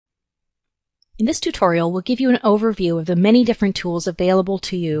In this tutorial, we'll give you an overview of the many different tools available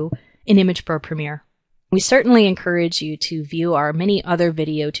to you in ImagePro Premiere. We certainly encourage you to view our many other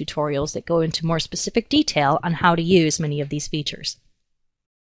video tutorials that go into more specific detail on how to use many of these features.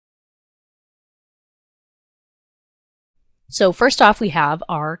 So first off, we have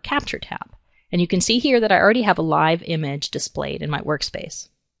our Capture tab. And you can see here that I already have a live image displayed in my workspace.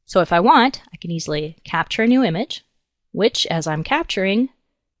 So if I want, I can easily capture a new image, which as I'm capturing,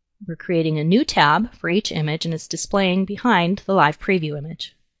 we're creating a new tab for each image and it's displaying behind the live preview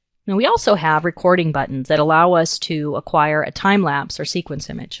image. Now we also have recording buttons that allow us to acquire a time-lapse or sequence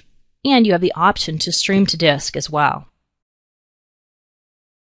image. And you have the option to stream to disk as well.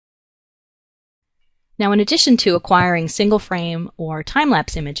 Now in addition to acquiring single frame or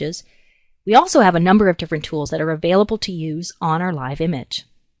time-lapse images, we also have a number of different tools that are available to use on our live image.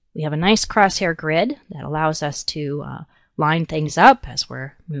 We have a nice crosshair grid that allows us to line things up as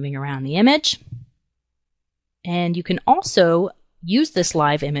we're moving around the image. And you can also use this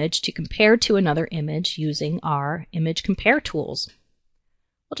live image to compare to another image using our image compare tools.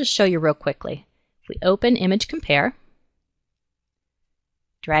 We'll just show you real quickly. If we open Image Compare,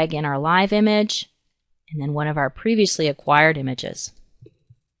 drag in our live image, and then one of our previously acquired images.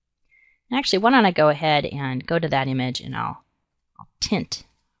 Actually, why don't I go ahead and go to that image and I'll tint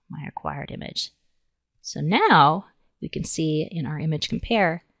my acquired image. So now we can see in our image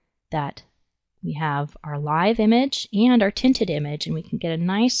compare that we have our live image and our tinted image, and we can get a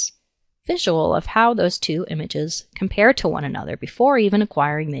nice visual of how those two images compare to one another before even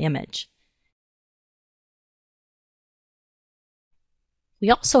acquiring the image.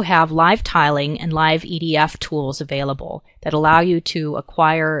 We also have live tiling and live EDF tools available that allow you to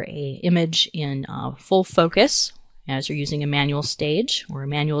acquire an image in full focus as you're using a manual stage or a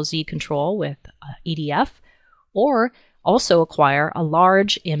manual Z control with EDF, or also acquire a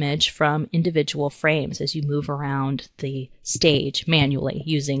large image from individual frames as you move around the stage manually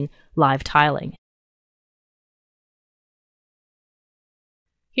using live tiling.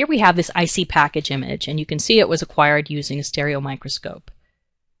 Here we have this IC package image, and you can see it was acquired using a stereo microscope.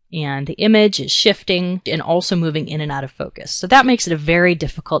 And the image is shifting and also moving in and out of focus. So that makes it a very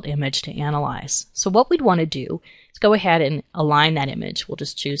difficult image to analyze. So what we'd want to do is go ahead and align that image. We'll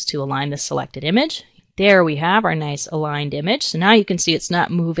just choose to align the selected image. There we have our nice aligned image. So now you can see it's not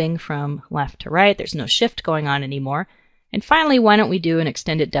moving from left to right. There's no shift going on anymore. And finally, why don't we do an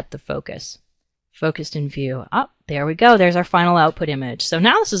extended depth of focus? Focused in view. Oh, there we go. There's our final output image. So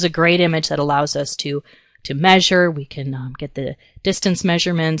now this is a great image that allows us to measure. We can get the distance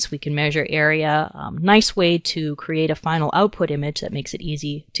measurements. We can measure area. Nice way to create a final output image that makes it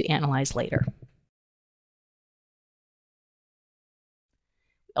easy to analyze later.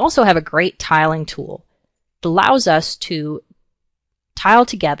 We also have a great tiling tool. It allows us to tile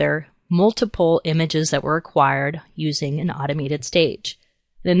together multiple images that were acquired using an automated stage.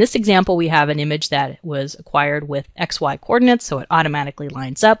 And in this example, we have an image that was acquired with XY coordinates, so it automatically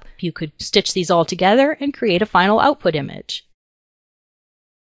lines up. You could stitch these all together and create a final output image.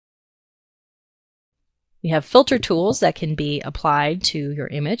 We have filter tools that can be applied to your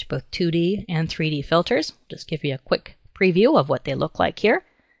image, both 2D and 3D filters. I'll just give you a quick preview of what they look like here.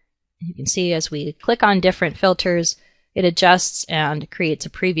 You can see as we click on different filters, it adjusts and creates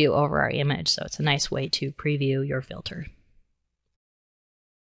a preview over our image, so it's a nice way to preview your filter.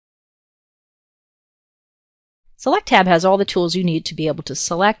 Select tab has all the tools you need to be able to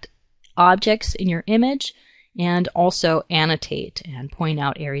select objects in your image and also annotate and point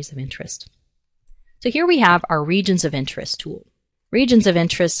out areas of interest. So here we have our Regions of Interest tool. Regions of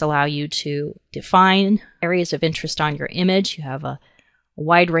Interest allow you to define areas of interest on your image. You have a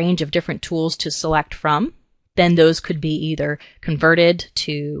wide range of different tools to select from. Then those could be either converted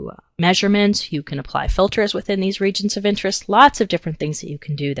to measurements. You can apply filters within these regions of interest. Lots of different things that you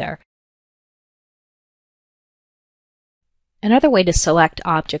can do there. Another way to select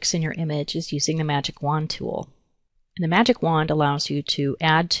objects in your image is using the Magic Wand tool. And the Magic Wand allows you to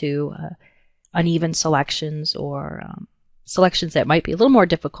add to uneven selections or selections that might be a little more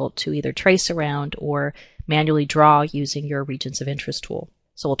difficult to either trace around or manually draw using your Regions of Interest tool.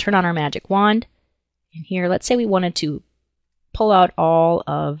 So we'll turn on our Magic Wand. And here, let's say we wanted to pull out all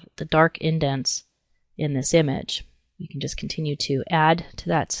of the dark indents in this image. We can just continue to add to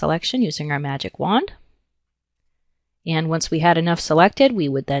that selection using our Magic Wand. And once we had enough selected, we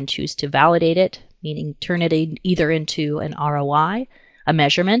would then choose to validate it, meaning turn it either into an ROI, a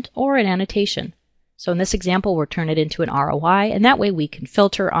measurement, or an annotation. So in this example, we'll turn it into an ROI, and that way we can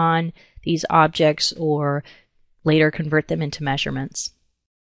filter on these objects or later convert them into measurements.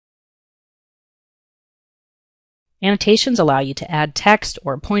 Annotations allow you to add text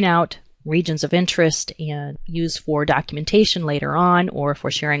or point out regions of interest and use for documentation later on or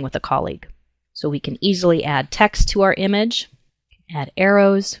for sharing with a colleague. So we can easily add text to our image, add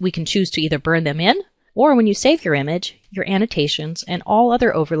arrows. We can choose to either burn them in, or when you save your image, your annotations and all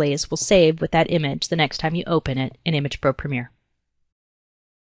other overlays will save with that image the next time you open it in Image Pro Premiere.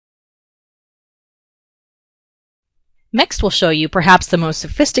 Next, we'll show you perhaps the most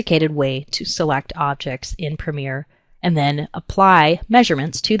sophisticated way to select objects in Premiere and then apply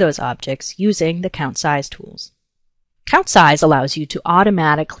measurements to those objects using the Count Size tools. Count Size allows you to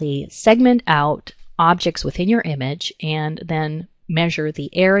automatically segment out objects within your image and then measure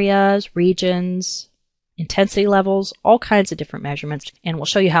the areas, regions, intensity levels, all kinds of different measurements, and we'll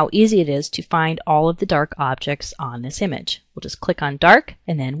show you how easy it is to find all of the dark objects on this image. We'll just click on dark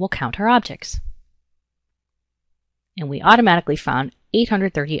and then we'll count our objects. And we automatically found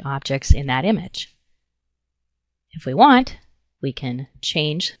 830 objects in that image. If we want, we can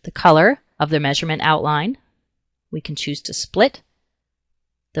change the color of the measurement outline. We can choose to split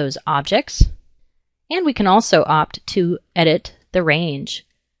those objects, and we can also opt to edit the range.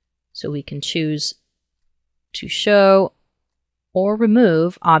 So we can choose to show or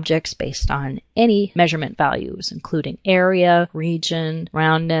remove objects based on any measurement values, including area, region,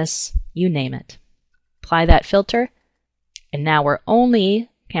 roundness, you name it. Apply that filter, and now we're only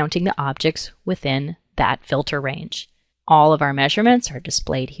counting the objects within that filter range. All of our measurements are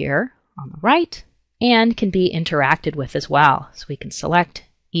displayed here on the right and can be interacted with as well. So we can select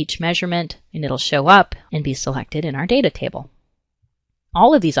each measurement and it'll show up and be selected in our data table.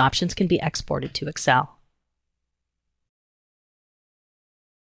 All of these options can be exported to Excel.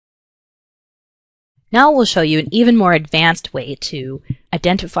 Now we'll show you an even more advanced way to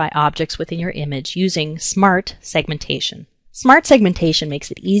identify objects within your image using smart segmentation. Smart segmentation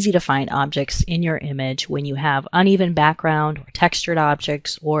makes it easy to find objects in your image when you have uneven background or textured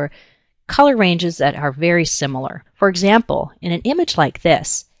objects or color ranges that are very similar. For example, in an image like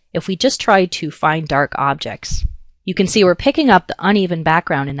this, if we just try to find dark objects, you can see we're picking up the uneven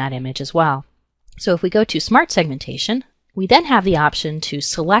background in that image as well. So if we go to Smart Segmentation, we then have the option to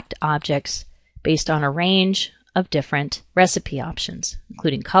select objects based on a range of different recipe options,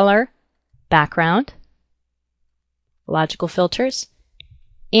 including color, background, logical filters,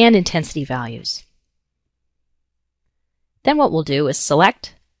 and intensity values. Then what we'll do is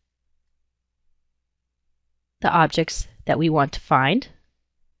select the objects that we want to find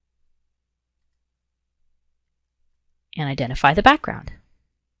and identify the background.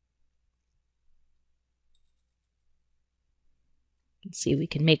 You can see we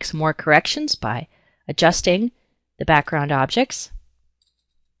can make some more corrections by adjusting the background objects.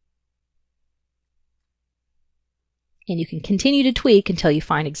 And you can continue to tweak until you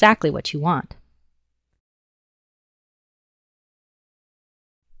find exactly what you want.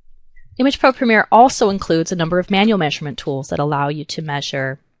 Image Pro Premiere also includes a number of manual measurement tools that allow you to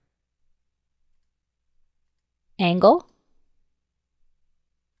measure angle,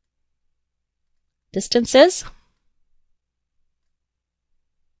 distances,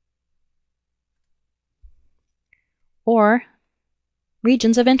 or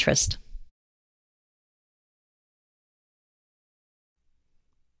regions of interest.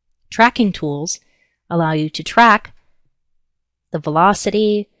 Tracking tools allow you to track the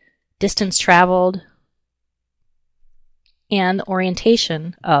velocity, distance traveled, and the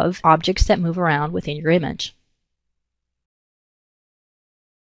orientation of objects that move around within your image.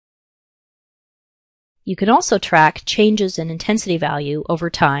 You can also track changes in intensity value over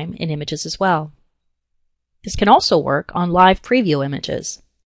time in images as well. This can also work on live preview images.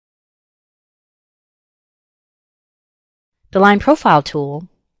 The Line Profile tool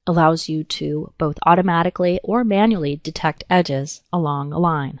allows you to both automatically or manually detect edges along a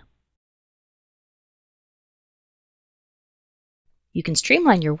line. You can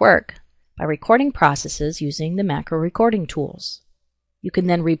streamline your work by recording processes using the macro recording tools. You can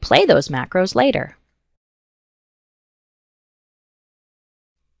then replay those macros later.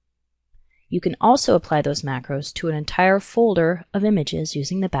 You can also apply those macros to an entire folder of images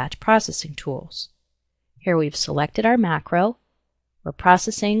using the batch processing tools. Here we've selected our macro, we're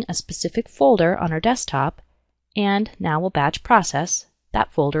processing a specific folder on our desktop, and now we'll batch process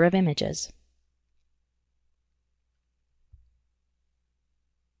that folder of images.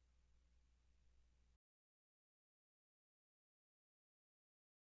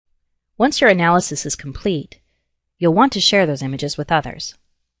 Once your analysis is complete, you'll want to share those images with others.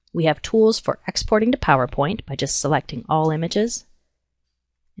 We have tools for exporting to PowerPoint by just selecting all images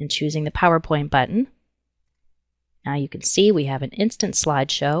and choosing the PowerPoint button. Now you can see we have an instant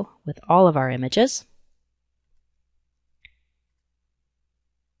slideshow with all of our images.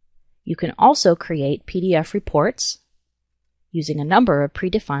 You can also create PDF reports using a number of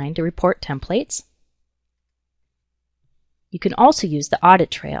predefined report templates. You can also use the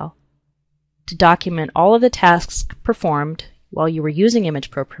audit trail to document all of the tasks performed while you were using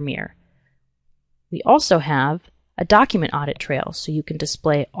Image Pro Premiere. We also have a document audit trail, so you can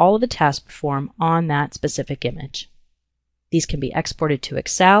display all of the tasks performed on that specific image. These can be exported to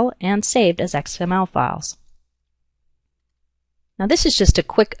Excel and saved as XML files. Now this is just a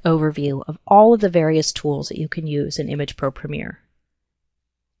quick overview of all of the various tools that you can use in Image Pro Premiere.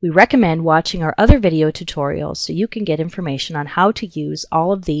 We recommend watching our other video tutorials so you can get information on how to use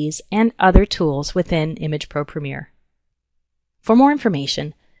all of these and other tools within Image Pro Premiere. For more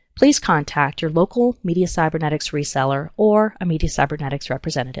information, please contact your local Media Cybernetics reseller or a Media Cybernetics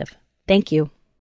representative. Thank you.